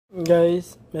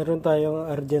Guys, meron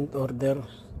tayong urgent order.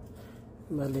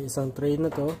 Bali, isang tray na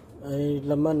to ay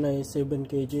laman ay 7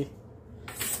 kg.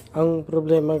 Ang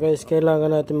problema guys,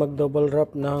 kailangan natin mag double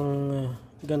wrap ng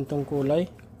gantong kulay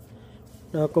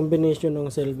na combination ng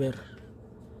silver.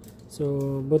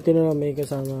 So, buti na lang may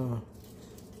kasama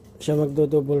siya magdo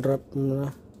double wrap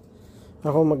muna.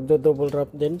 Ako magdo double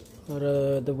wrap din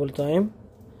para double time.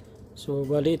 So,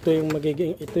 bali ito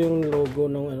yung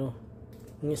logo ng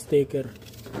ng sticker.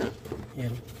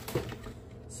 Yan.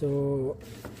 So,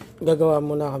 gagawa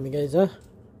muna kami guys ha.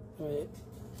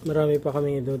 Marami pa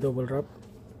kami double wrap.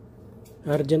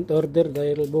 Urgent order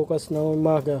dahil bukas ng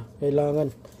umaga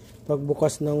kailangan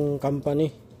pagbukas ng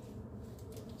company.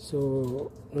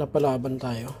 So, napalaban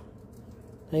tayo.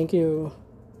 Thank you.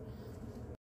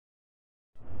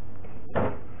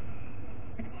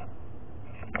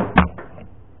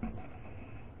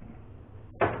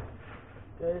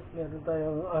 Guys, meron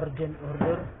tayong urgent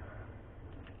order.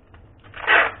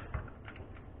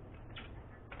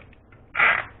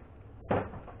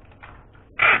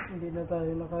 Hindi na tayo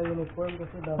naka-uniform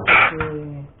kasi dapat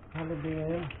holiday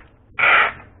ngayon.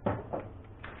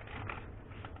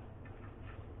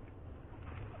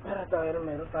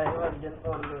 Meron tayong urgent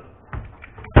order.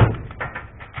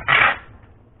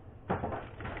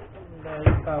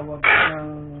 Dahil tawag ng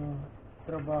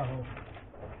trabaho.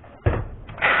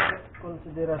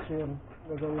 Konsiderasyon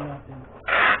gagawin natin.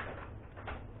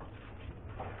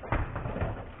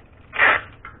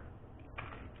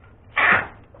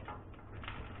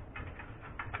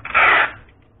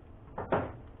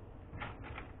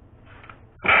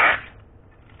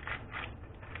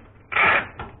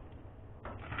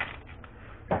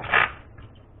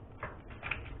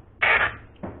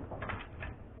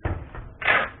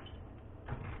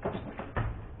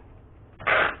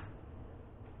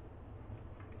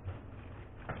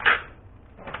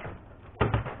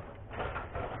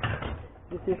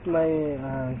 This is my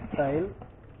style.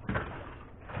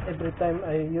 Every time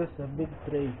I use a big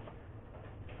tray,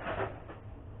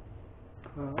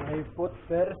 I put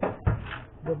first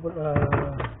double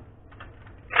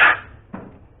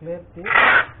clear tip,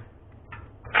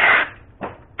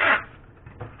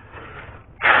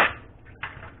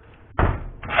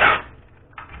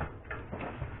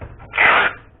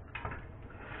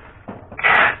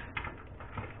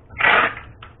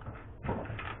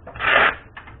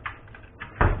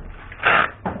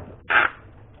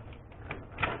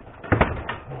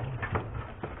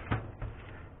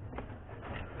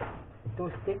 to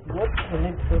stick both. You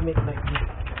need to make like this.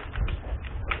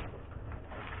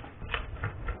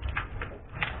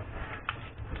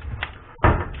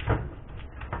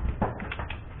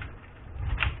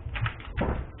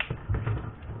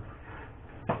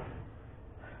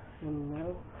 And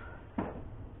now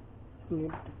you need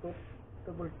to put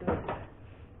double tap.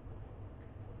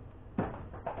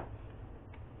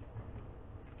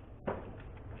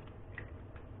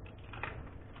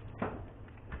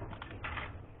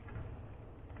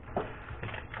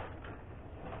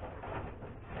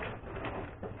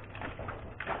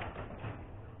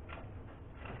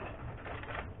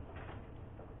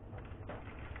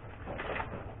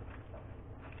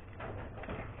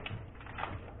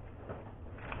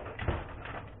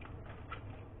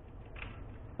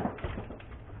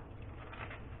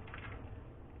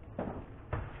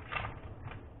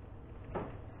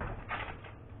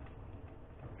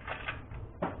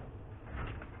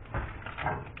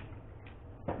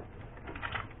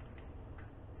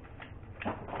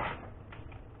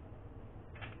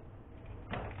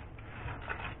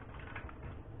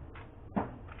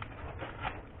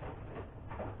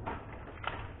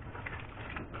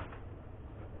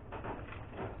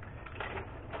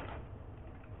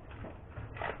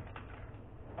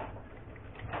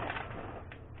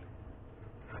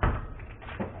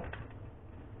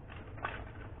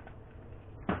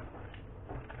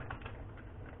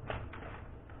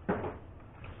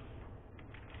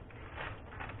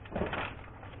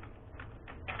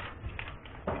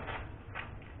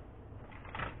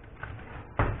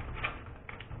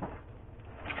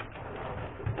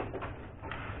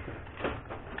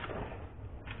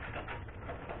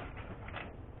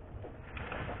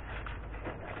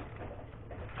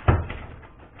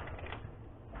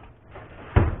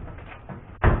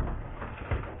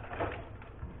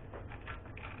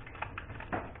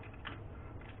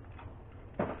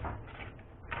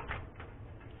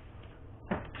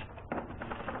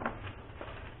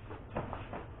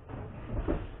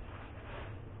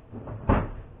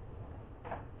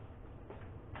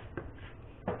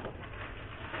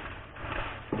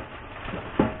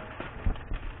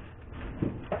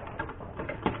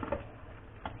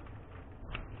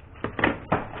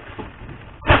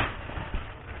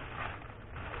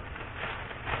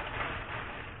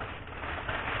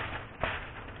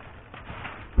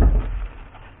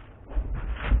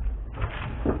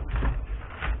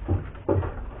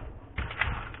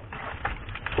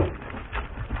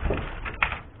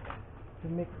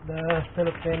 make the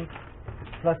cellophane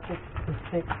plastic to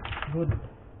stick good.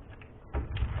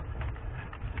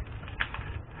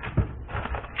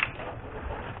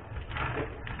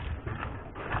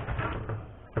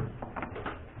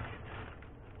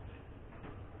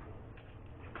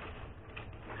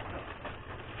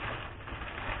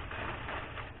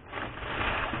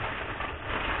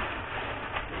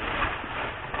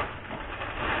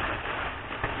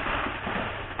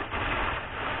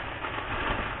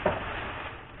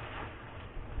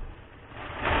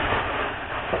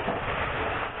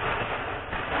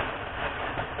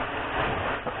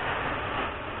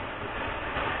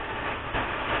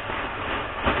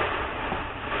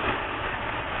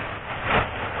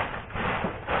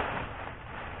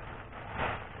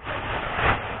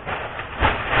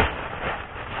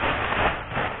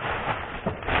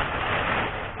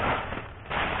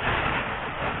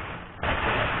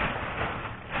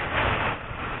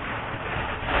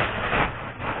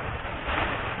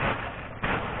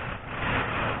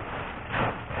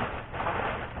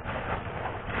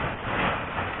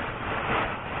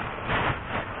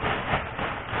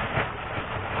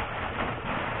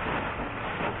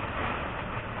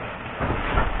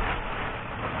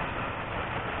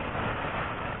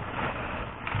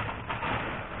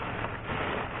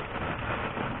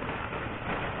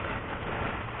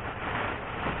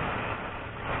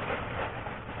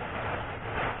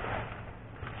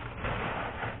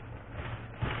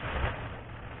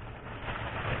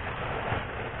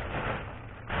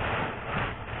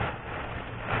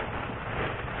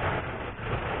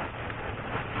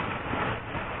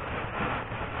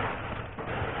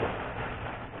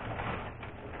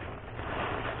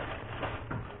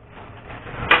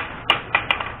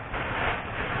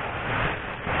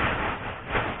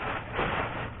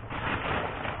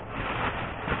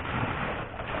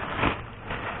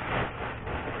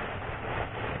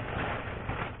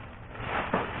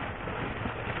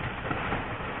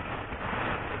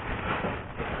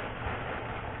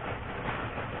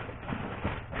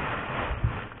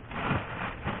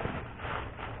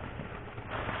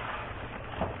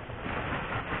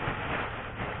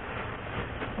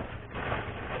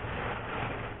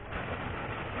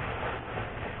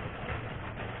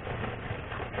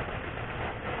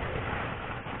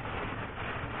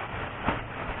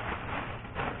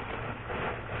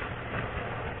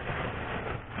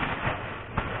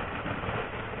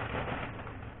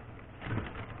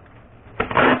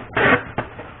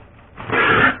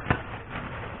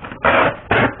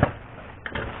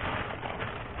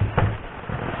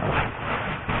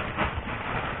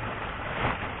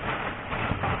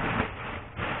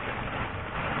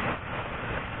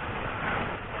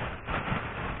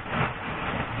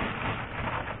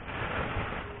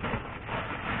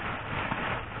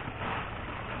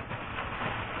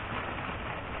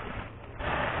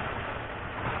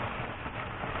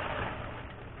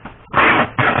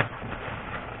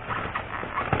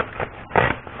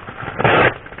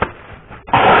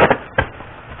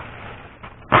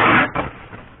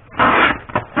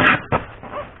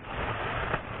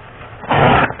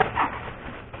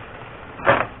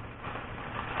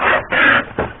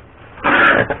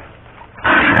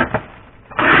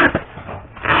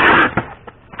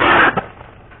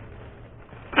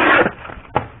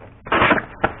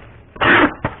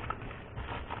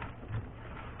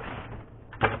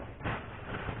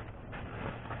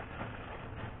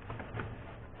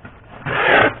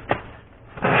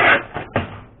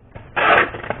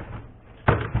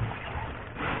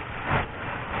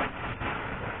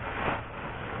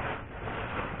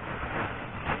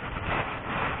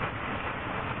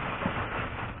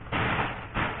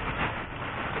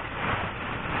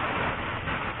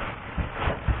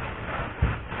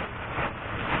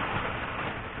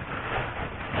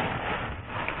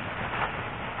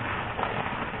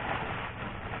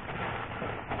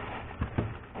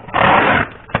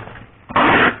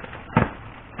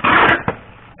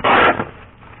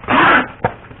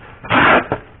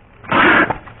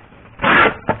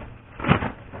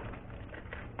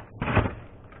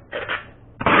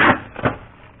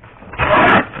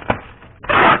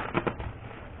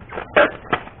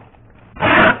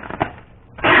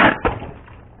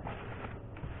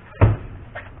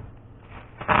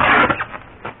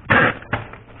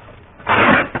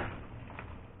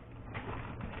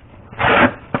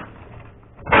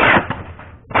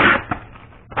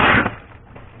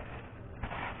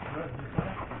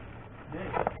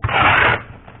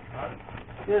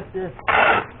 Yes, yes.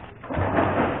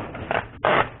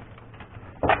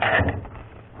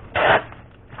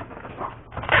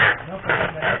 No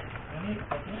problem, right?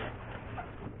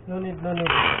 No need, no need.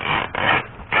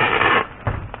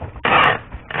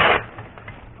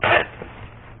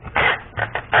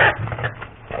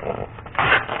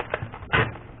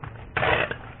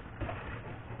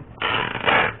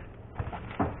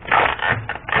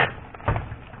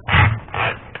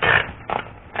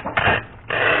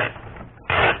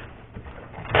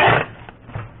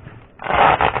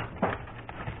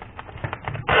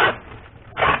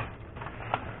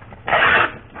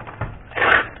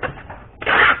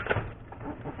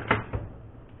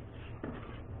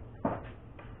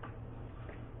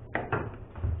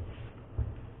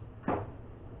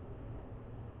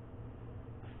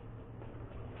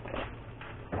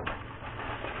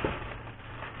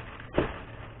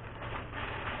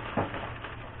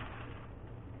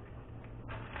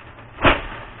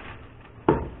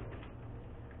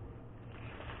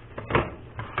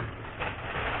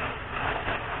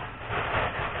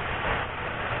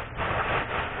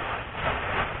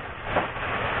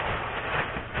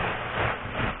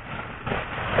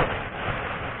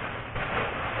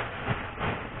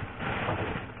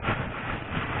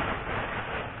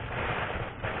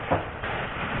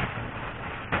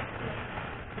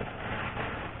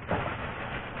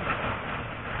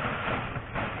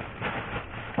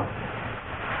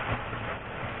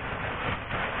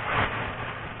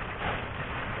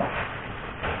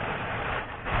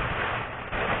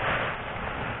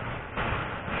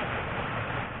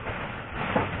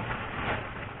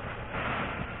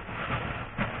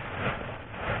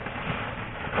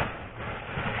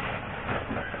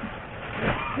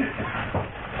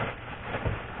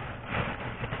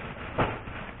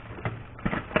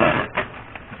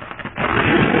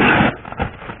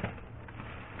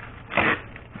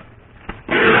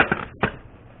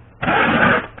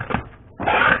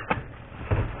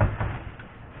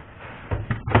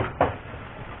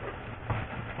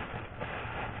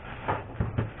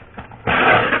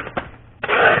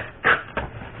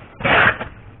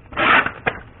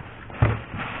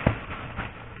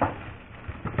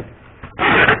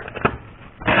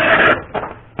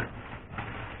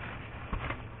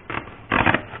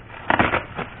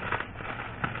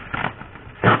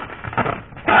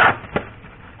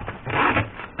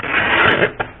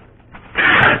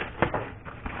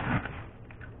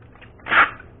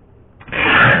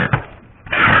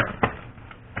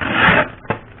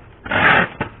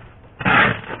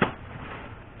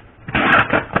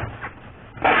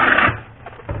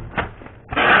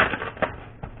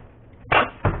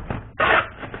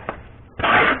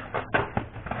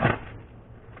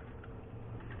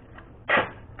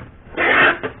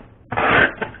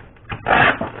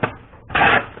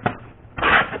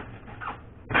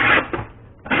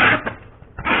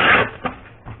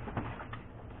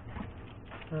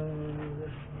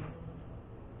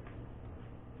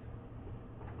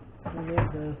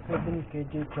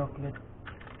 kg chocolate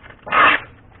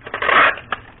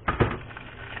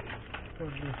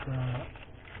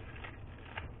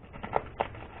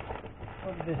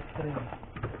for this tray.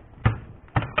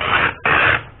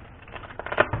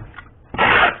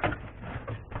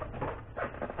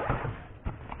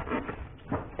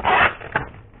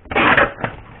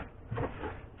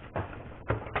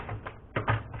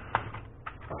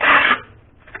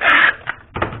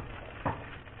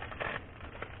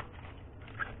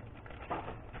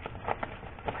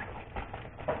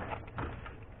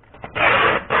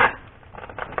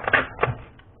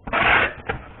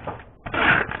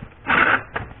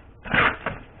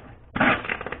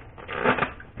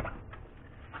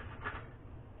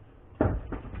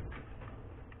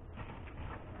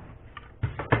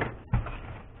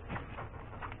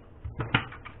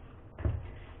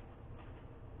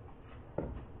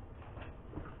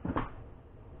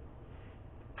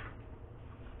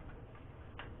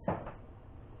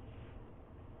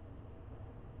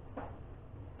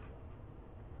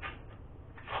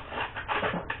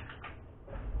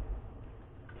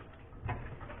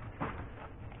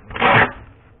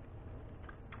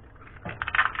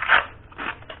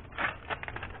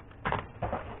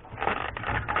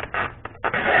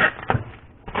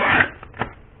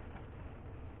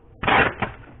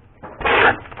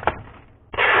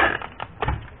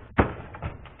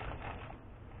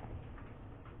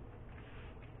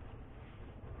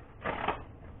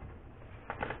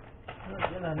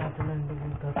 Wala natin ang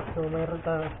lubutat. So meron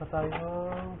pa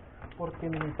tayong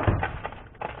 14 minutes.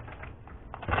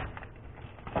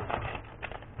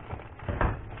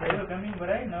 Are you coming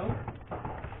right now?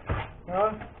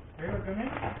 Huh? Are you coming?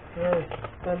 Yes,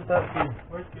 10:30.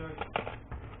 What's your...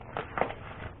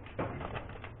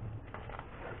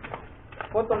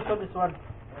 What also this one?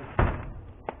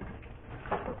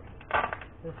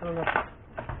 This one.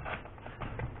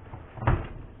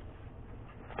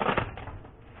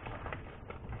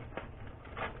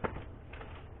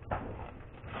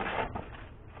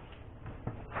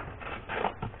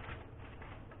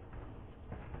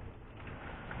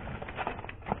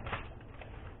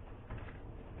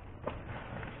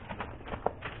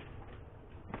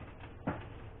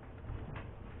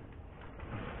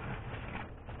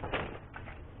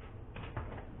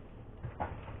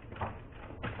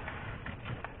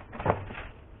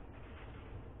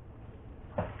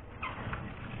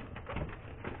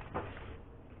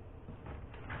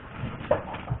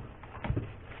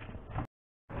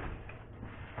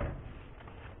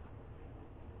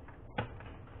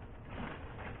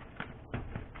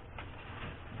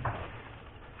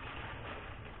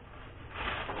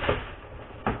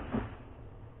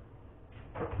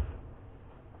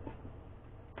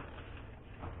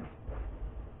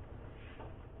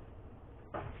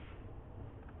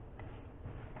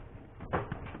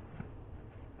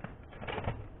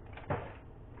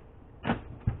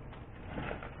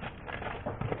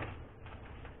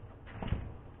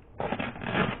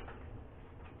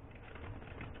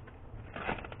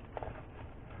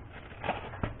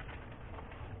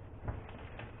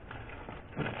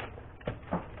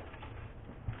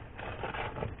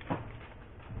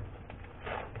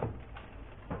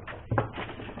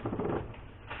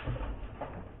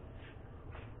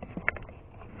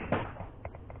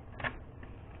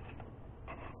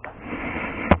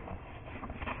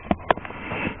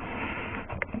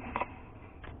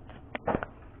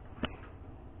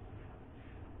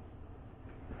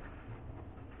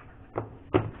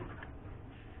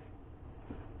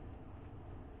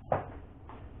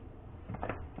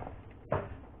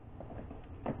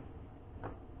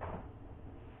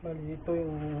 Bali, ito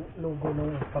yung logo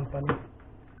ng company.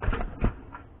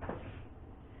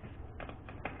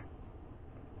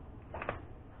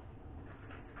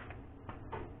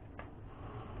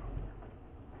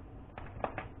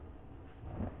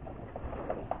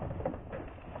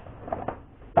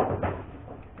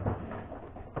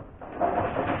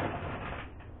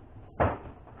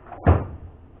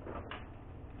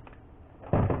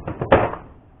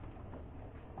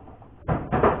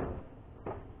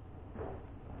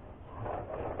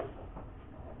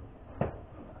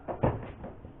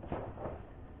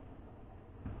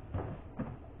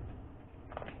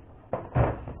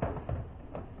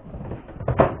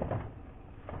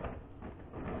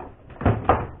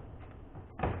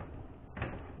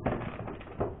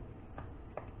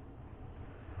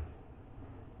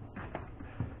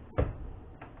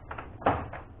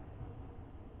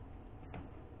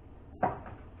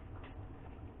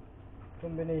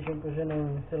 Combination po siya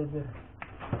ng silver.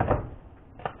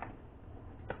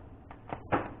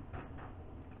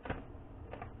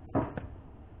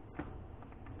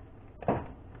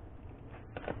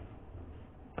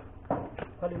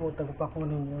 Nakalimutan ko pa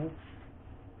kunin yung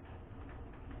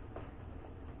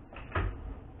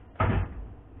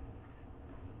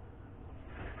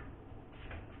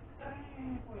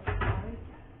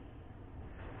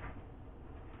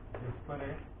Yes,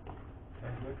 pare.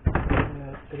 That's good.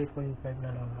 3.5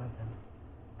 na lang natin.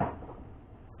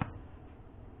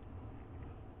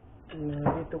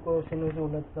 Dito ko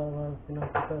sinusulat sa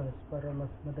pinakatas para mas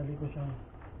madali ko siyang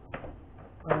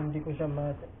hindi ko siya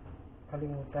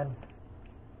makalimutan.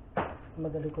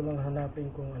 Madali ko lang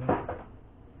hanapin kung ano.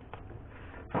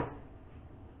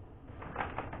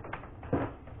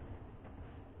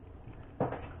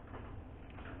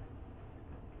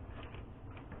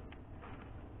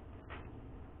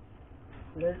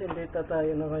 Dahil hindi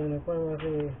tayo na kayo na pa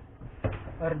kasi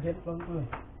urgent lang to eh.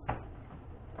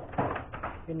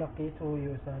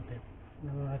 Pinakisuyo sa atin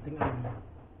ng ating ama.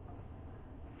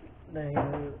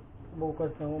 Dahil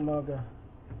bukas ng umaga,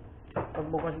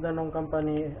 pagbukas na ng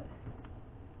company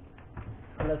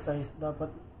alas 6, dapat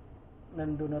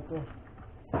nandun na to.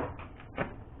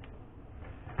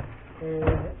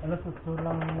 Alas 8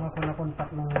 lang ako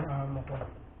na-contact ng amo ko.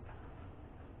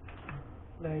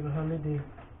 Dahil holiday,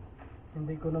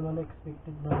 hindi ko naman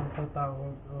expected na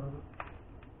tatawag or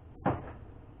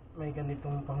may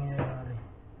ganitong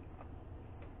pangyayari.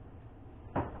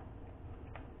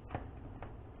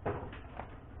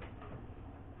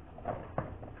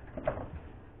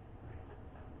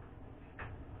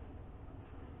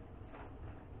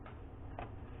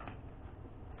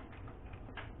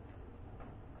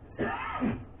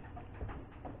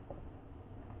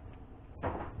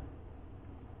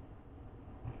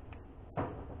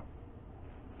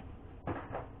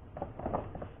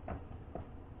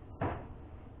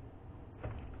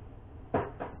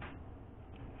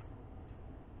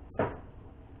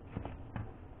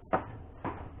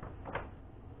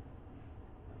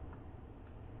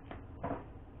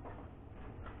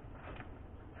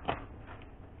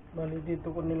 Bali dito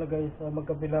ko nilagay sa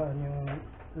magkabilaan yung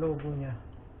logo niya.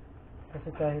 Kasi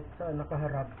kahit saan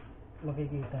nakaharap,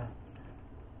 makikita.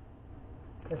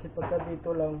 Kasi pagka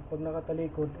dito lang, pag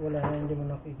nakatalikod, wala na, hindi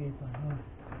mo nakikita.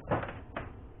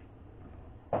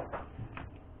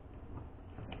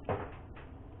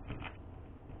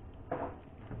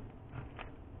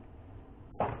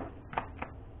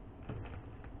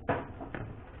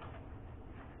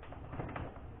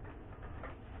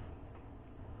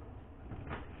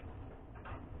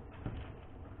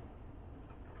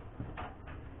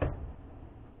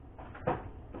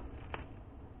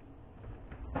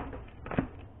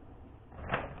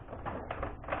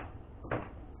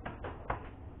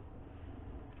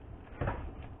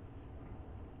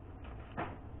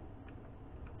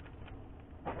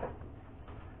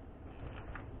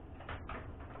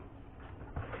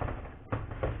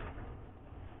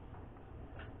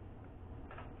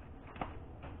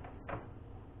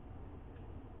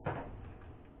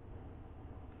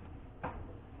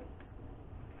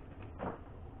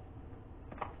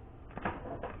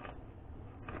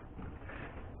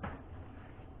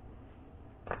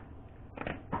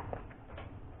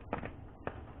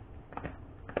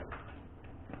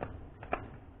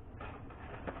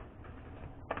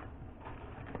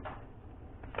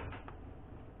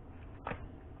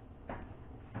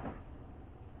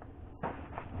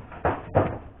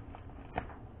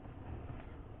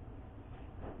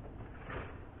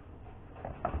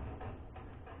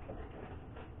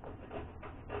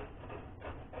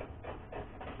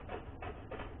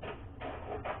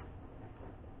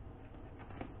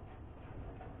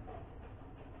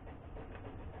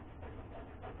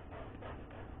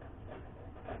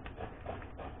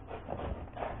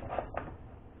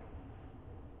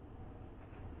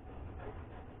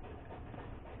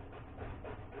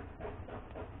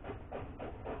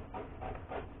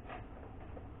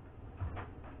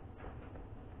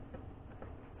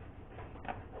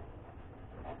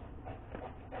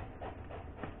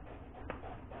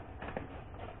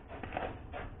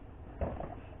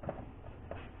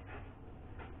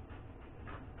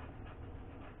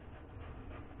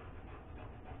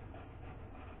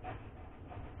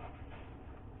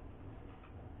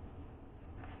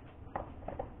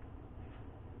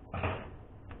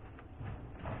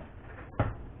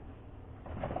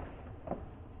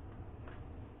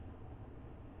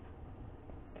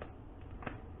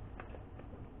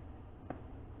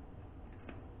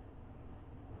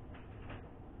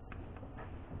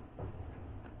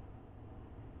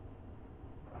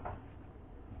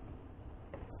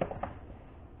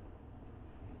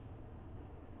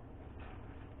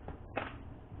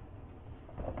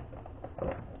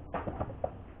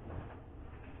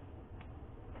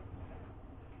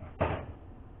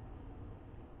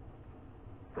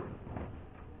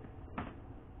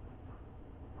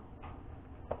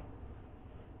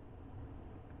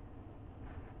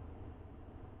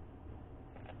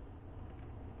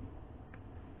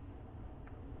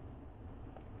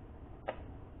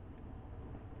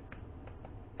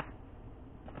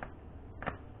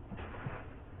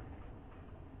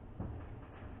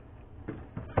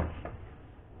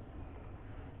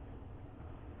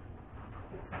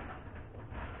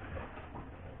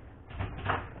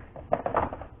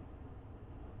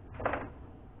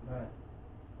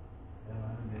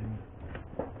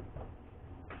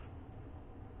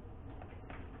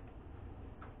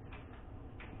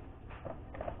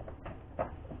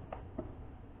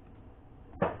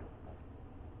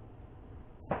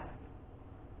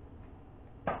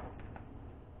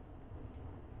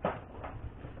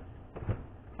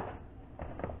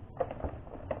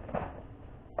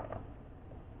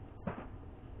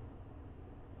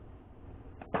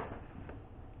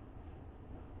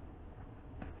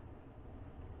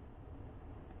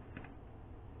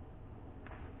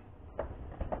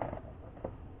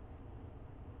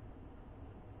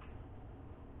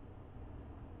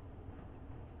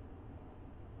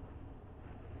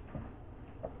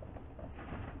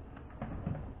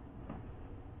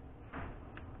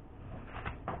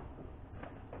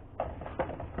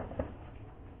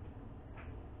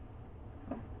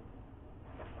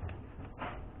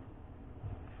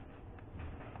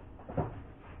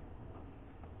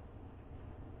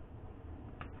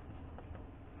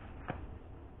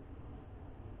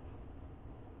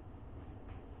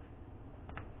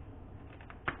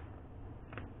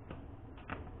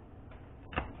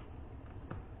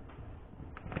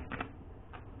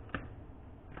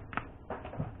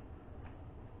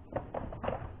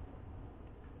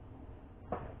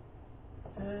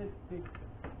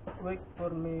 Wait for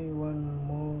me one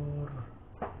more.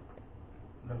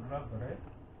 The block, right?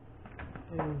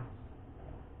 Yes.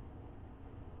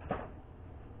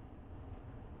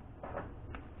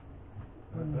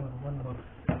 One more.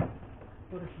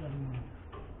 Where is the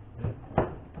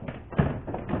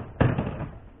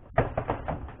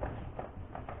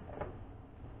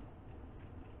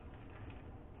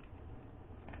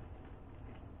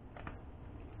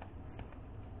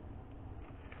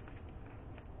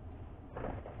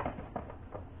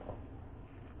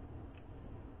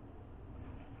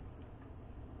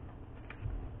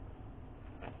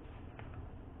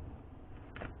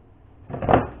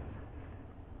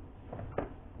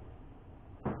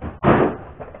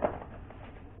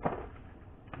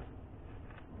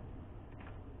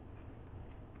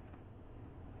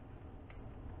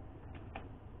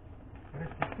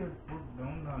put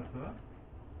down also.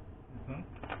 This one.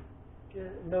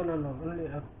 No, only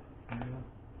up.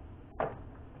 Yeah.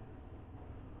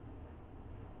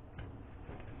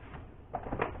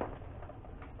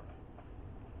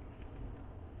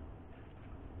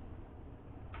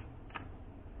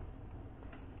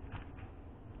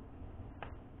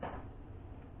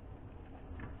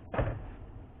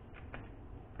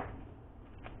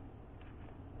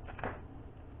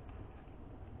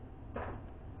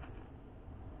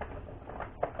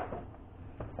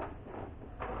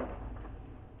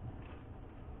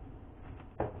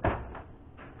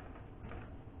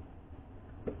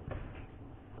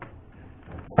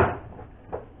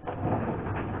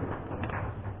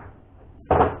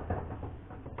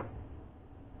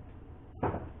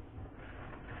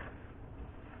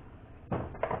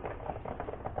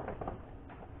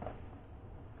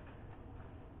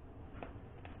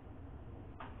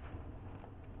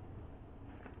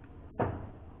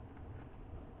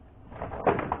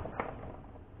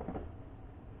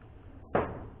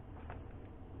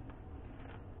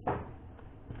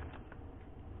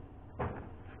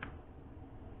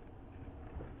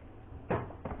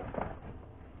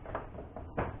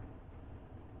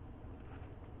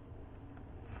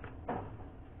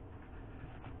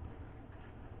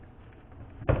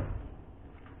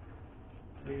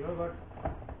 So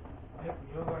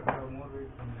you got more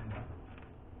weight from me.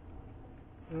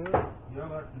 You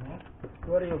got no?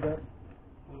 Where yogurt?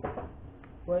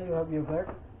 Why you have yogurt?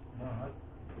 No.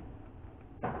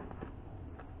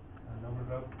 Double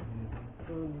drop.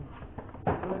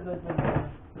 Where is that yogurt?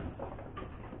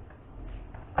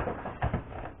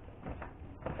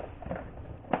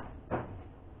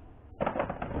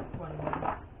 One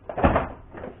more.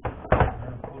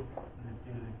 Put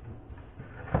little.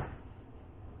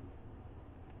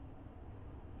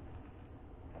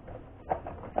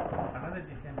 Another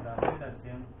different level, the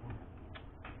same food.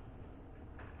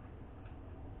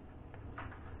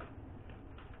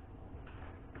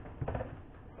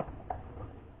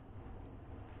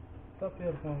 Stop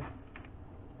your phone.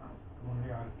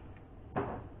 Only all.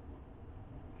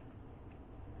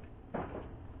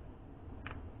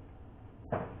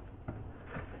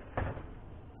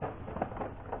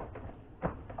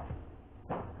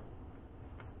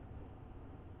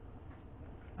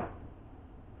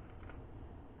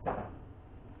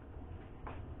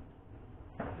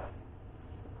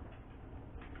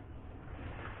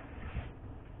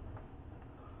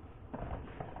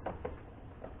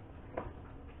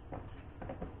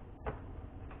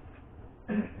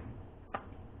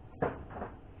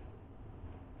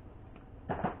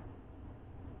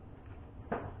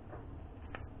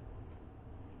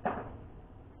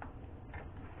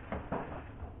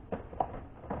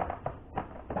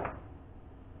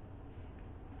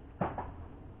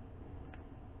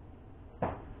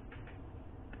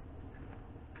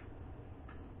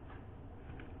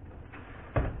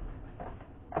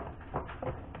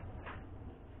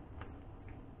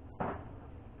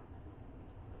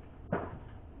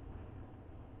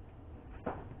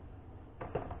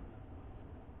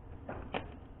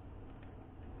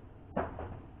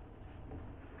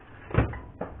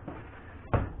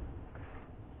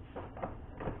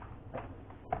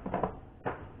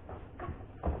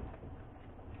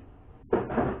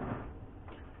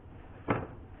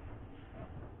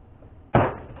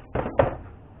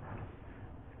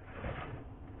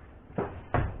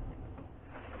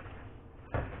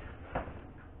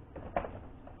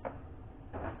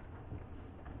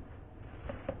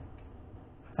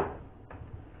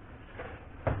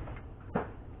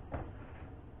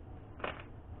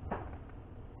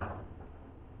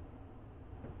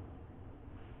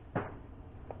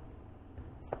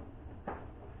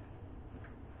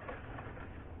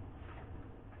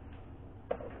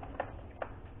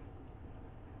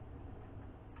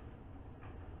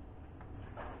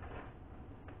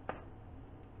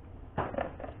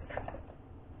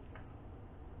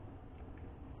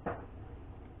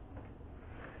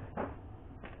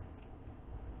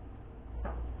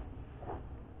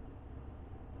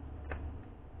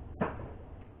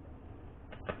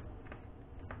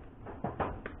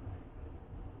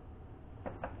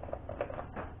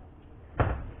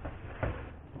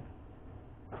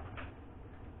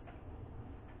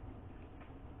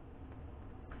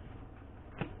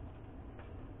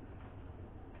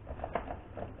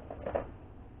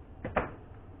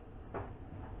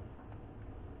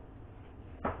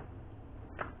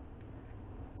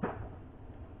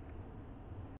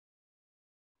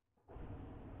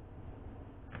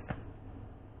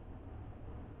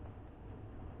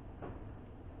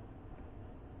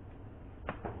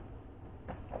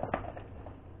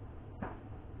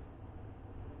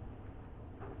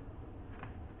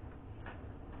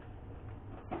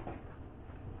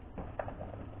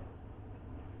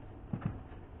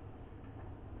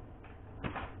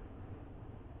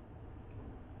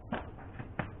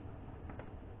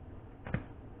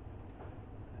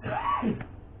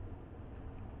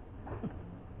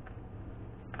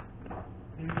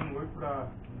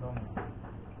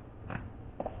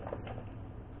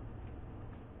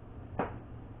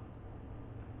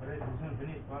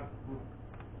 finish fast food.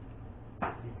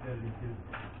 Little.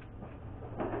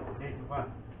 Hey, Tupa.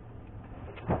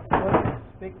 Don't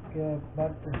speak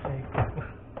bad to say.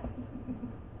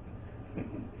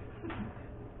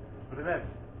 Brother,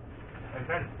 my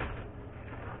friend,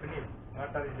 finish.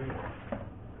 What are you doing?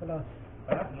 Kalas.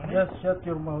 No need? Just shut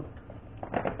your mouth.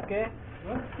 Okay?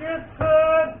 Okay,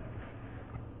 sir.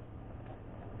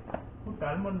 Put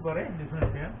almond butter,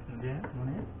 different here. There, no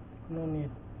need? No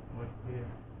need. Okay.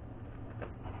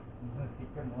 This is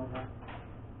chicken, no need.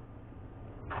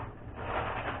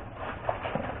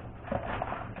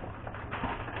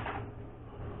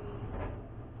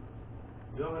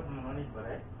 Yogurt, no need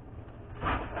butter.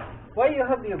 Why you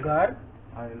have yogurt?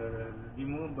 I will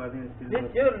remove by the This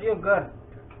silver. your yogurt.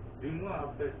 Remove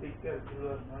after sticker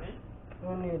silver, no need?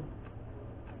 No need.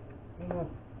 Enough.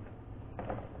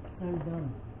 Well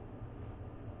done.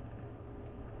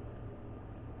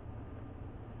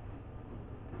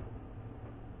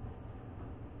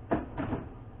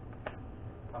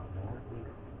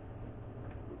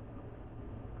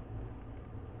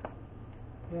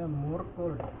 Yeah, more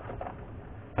cold.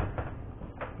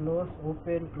 Close,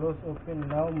 open.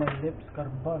 Now my lips are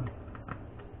burnt.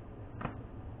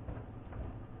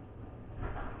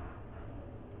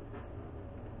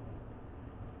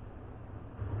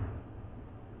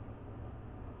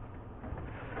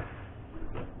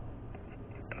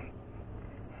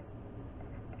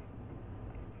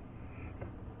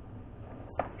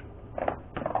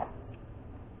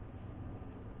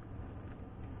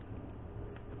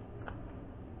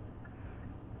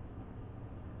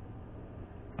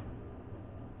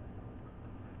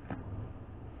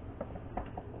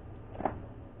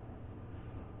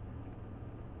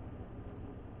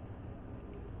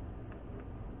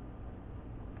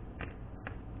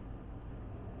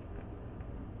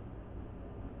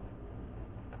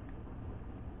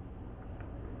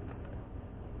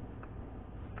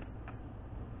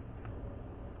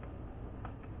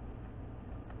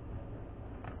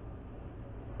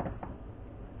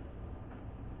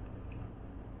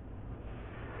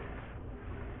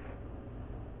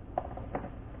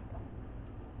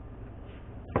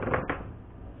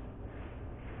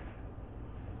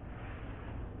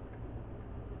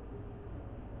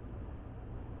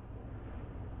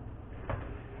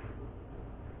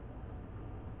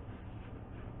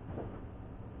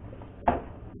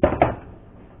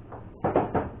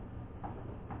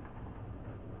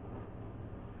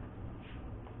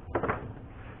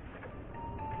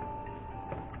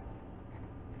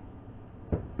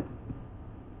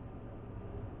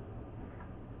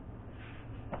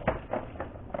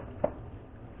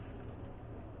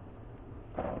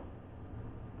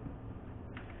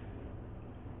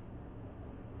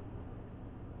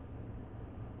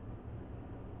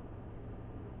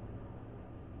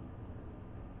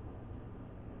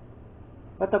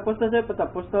 Patapos na sir,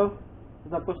 patapos daw.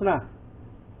 Patapos na.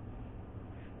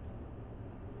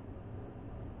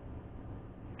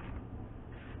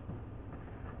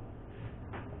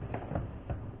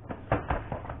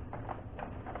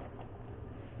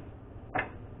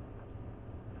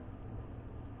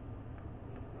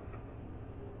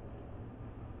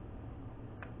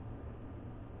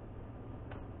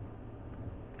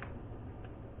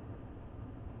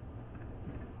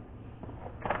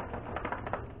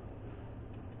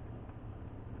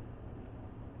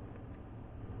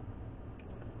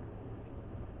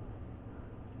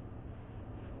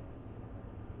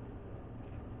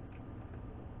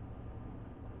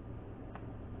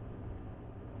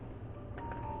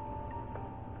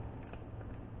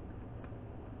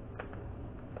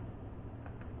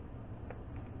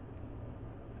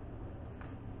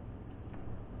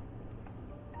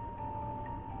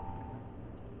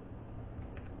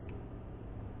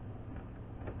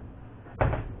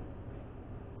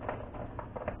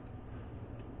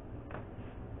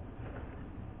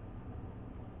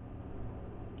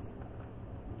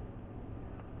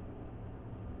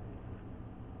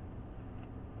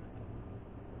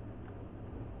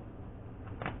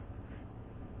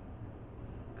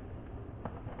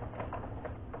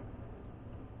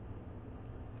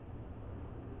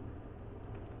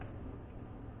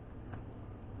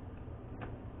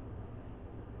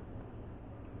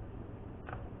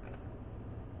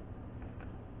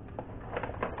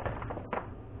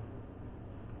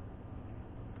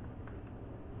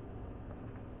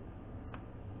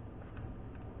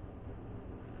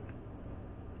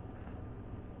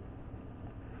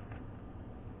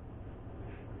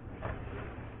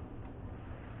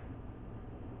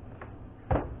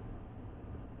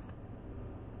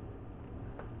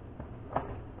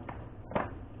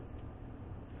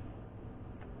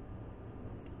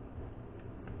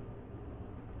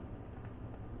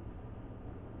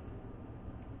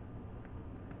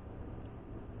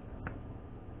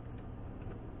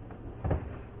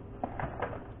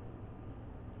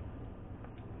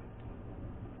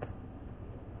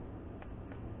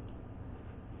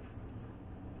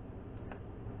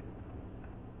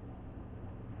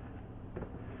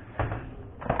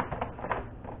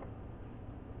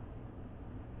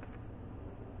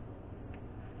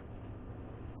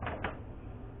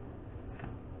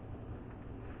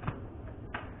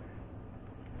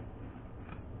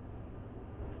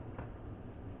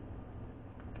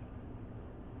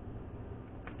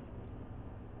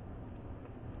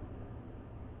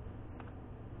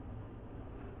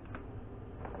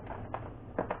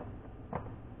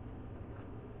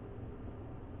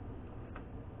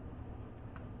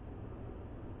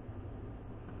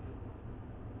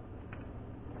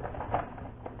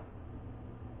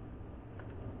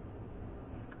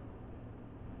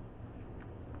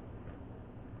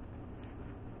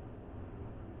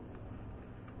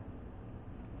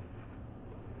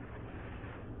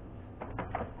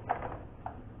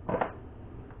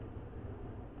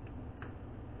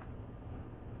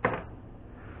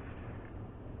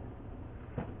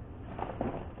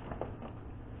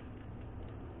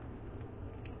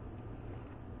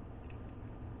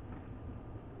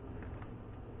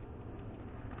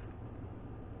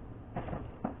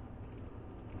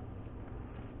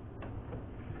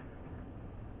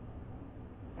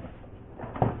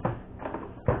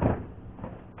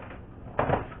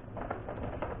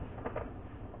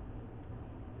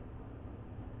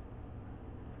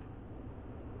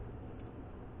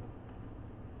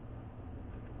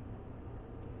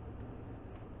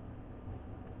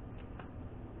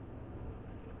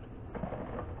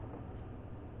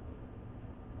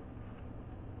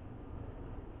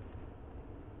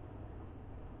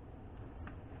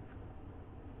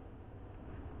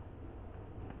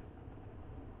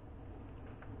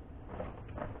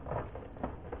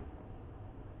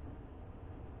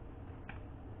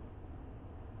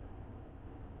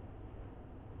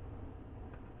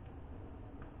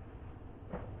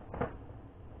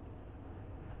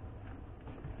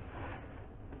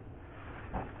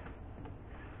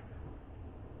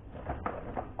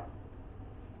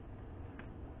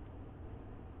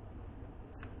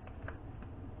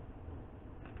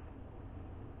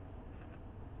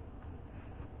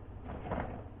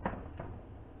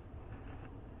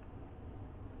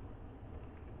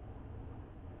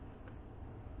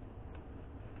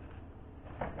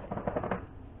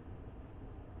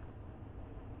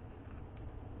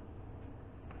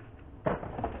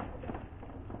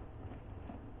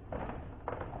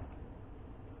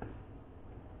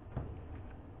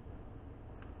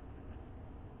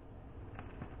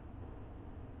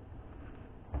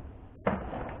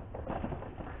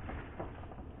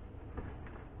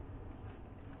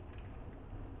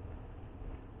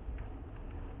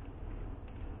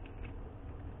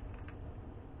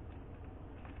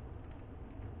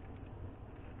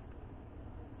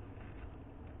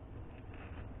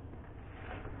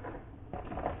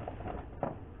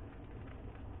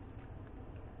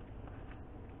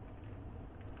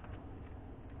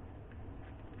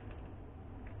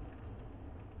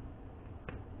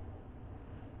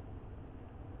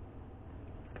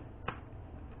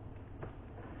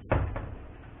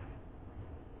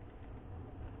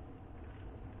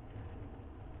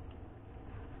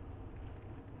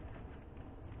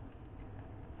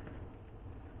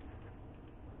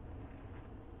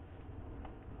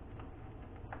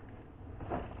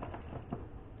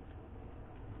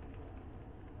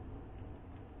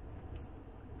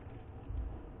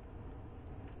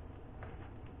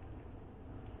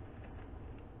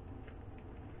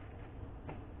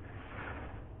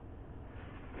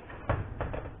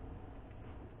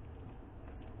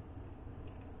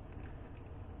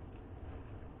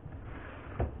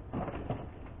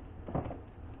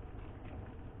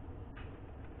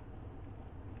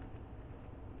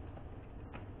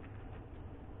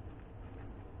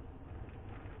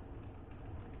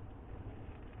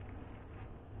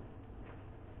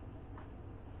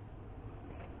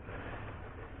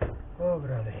 Oh,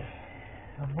 grabe.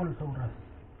 Habol sa oras.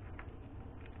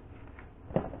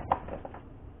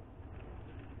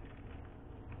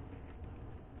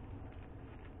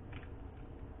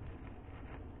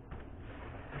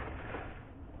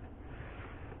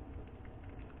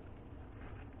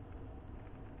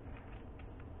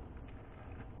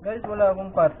 Guys, wala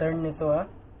akong pattern nito ha.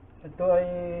 Ito ay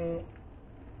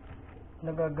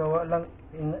nagagawa lang,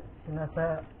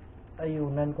 sinasa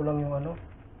ayunan ko lang yung ano,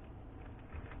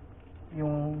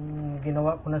 yung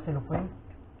ginawa ko na silupin.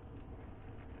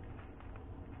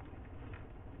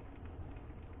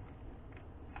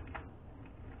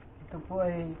 Ito po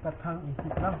ay kathang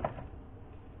isip lang.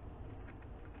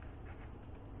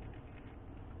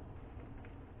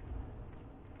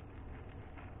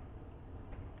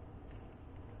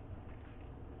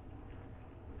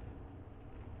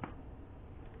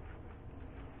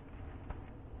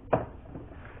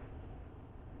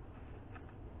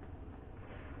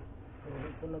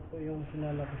 Ito na po yung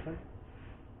sinalabasan.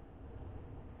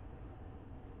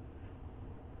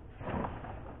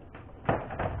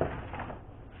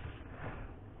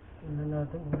 Tingnan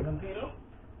natin kung ilang kilo.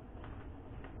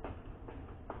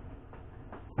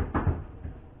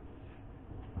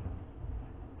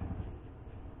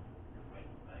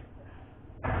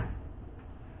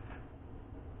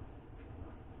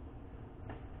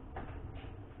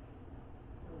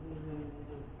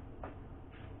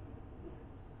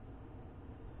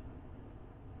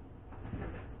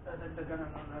 Dadagdagan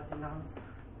na natin ng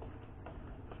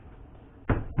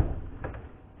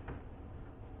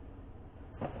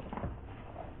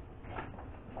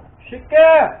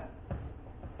Shika!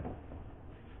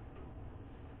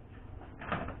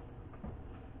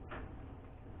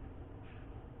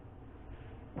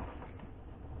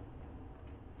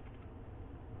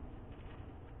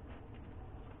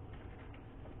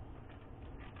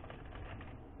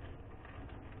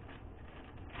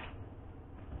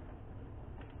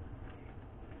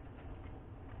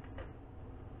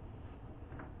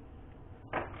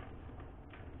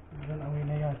 Awin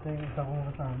na yata yung isa kong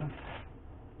kasama.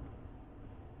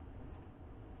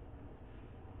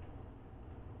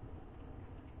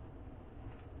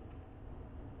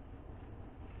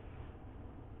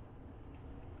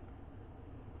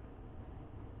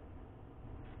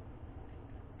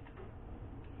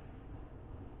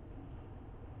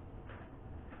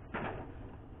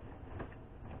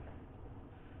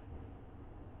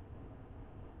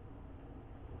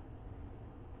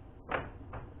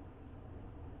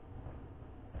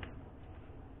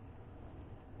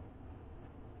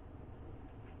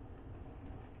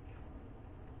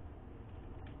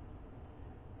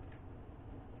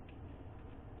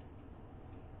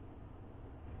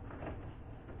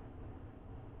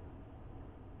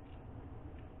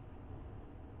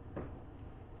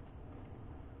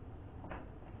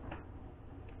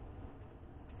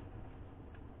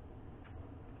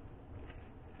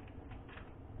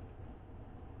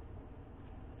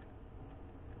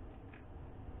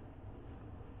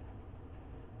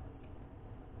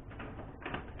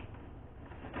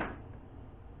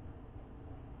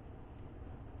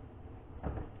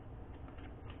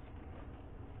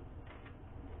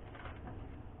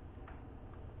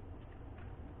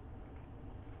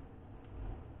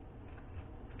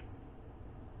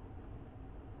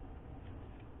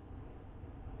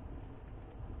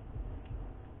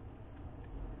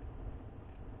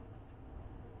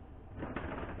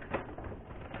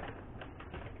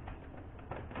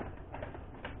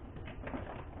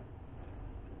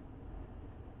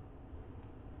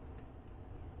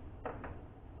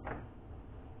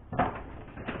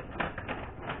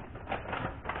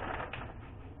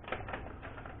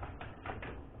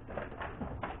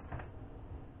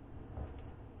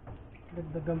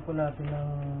 Dagdagan po natin ng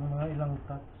mga ilang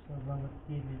touch sa bawat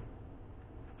kilid.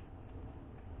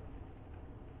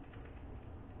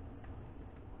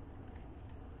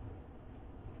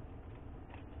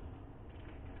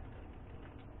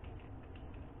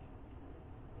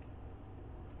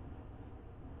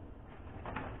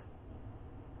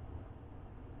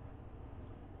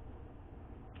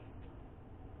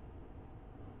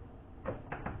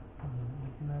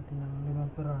 Lagyan natin ng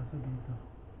 5 piraso dito.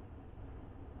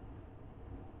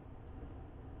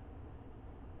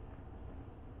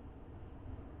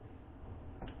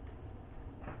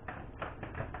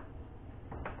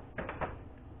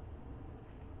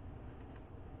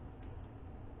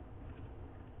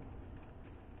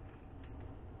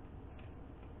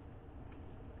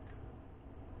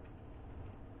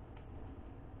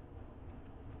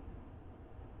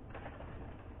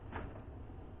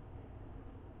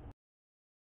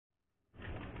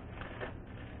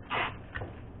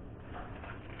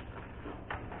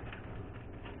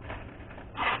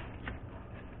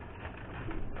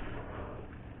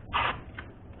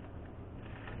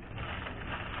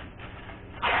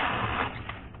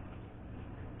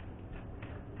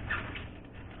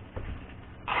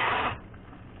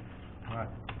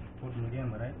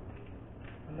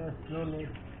 No need.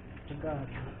 Agad.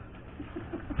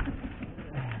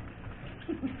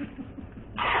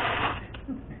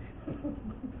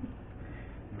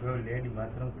 Bro, lady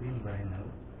bathroom clean by now.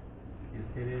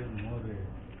 Yesterday more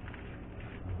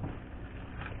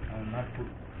not put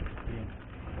clean.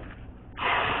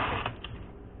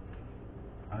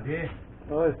 Are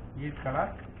Oi. ये कला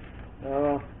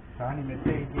कहानी में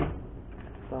से एक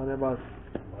Tahane bas.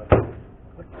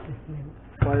 What's his name?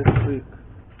 5 week.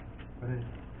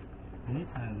 नहीं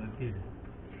था नतीज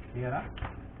ये रहा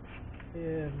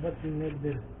Yeah, but we need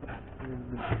this.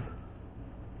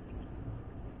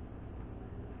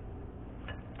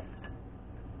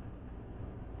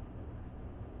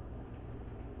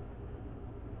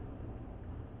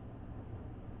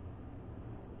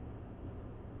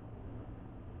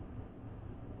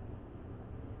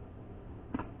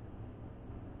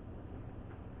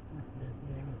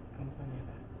 Name company.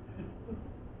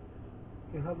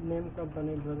 You have name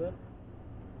company, brother?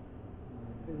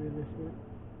 Is it this one?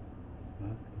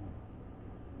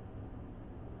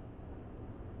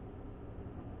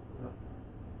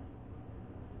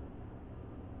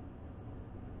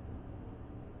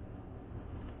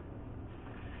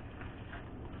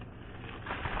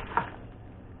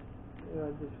 Yeah,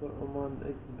 just for Oman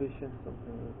exhibition,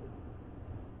 something like that.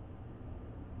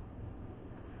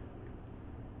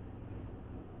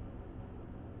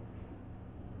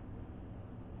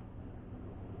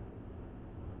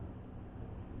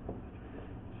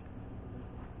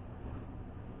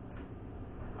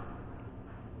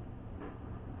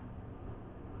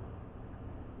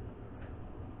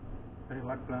 अरे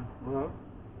what plan? Huh?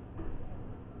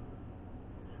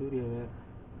 Surya, where?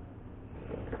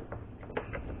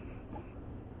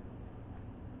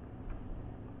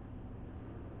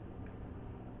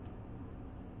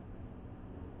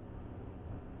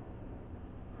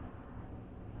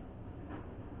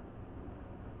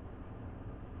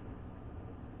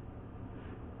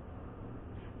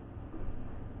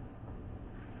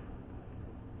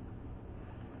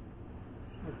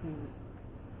 I think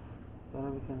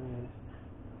Arabic and English.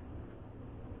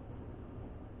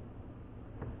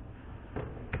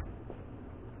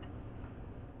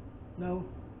 Now,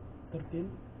 13.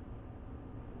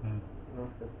 No,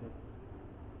 that's it.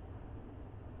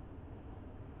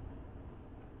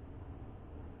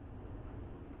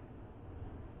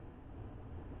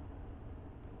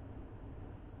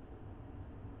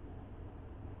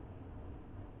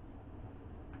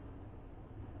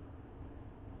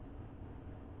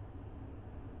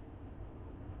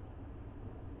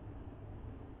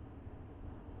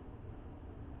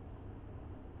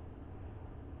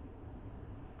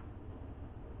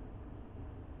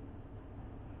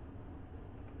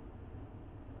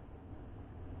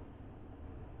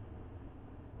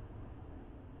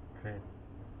 Okay.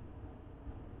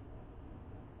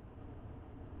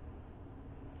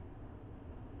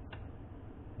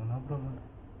 No problem.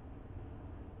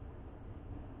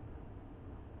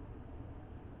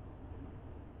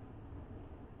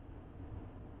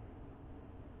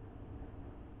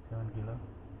 $7 kilo.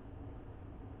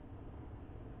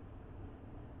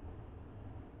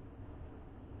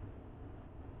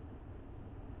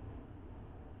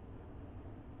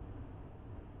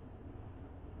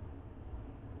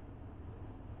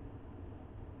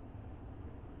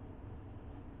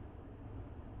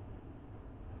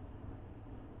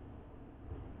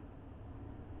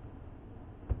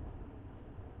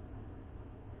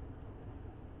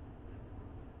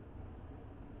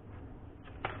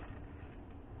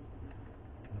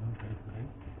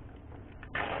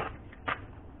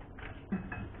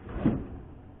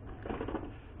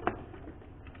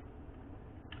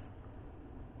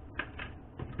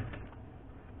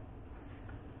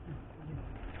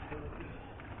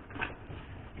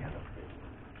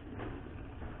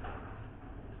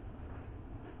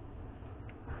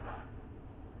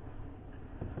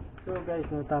 So guys,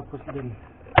 natapos din.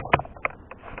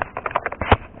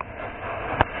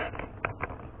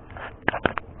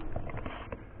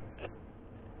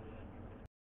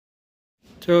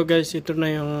 So guys, ito na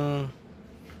yung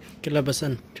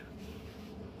kilabasan.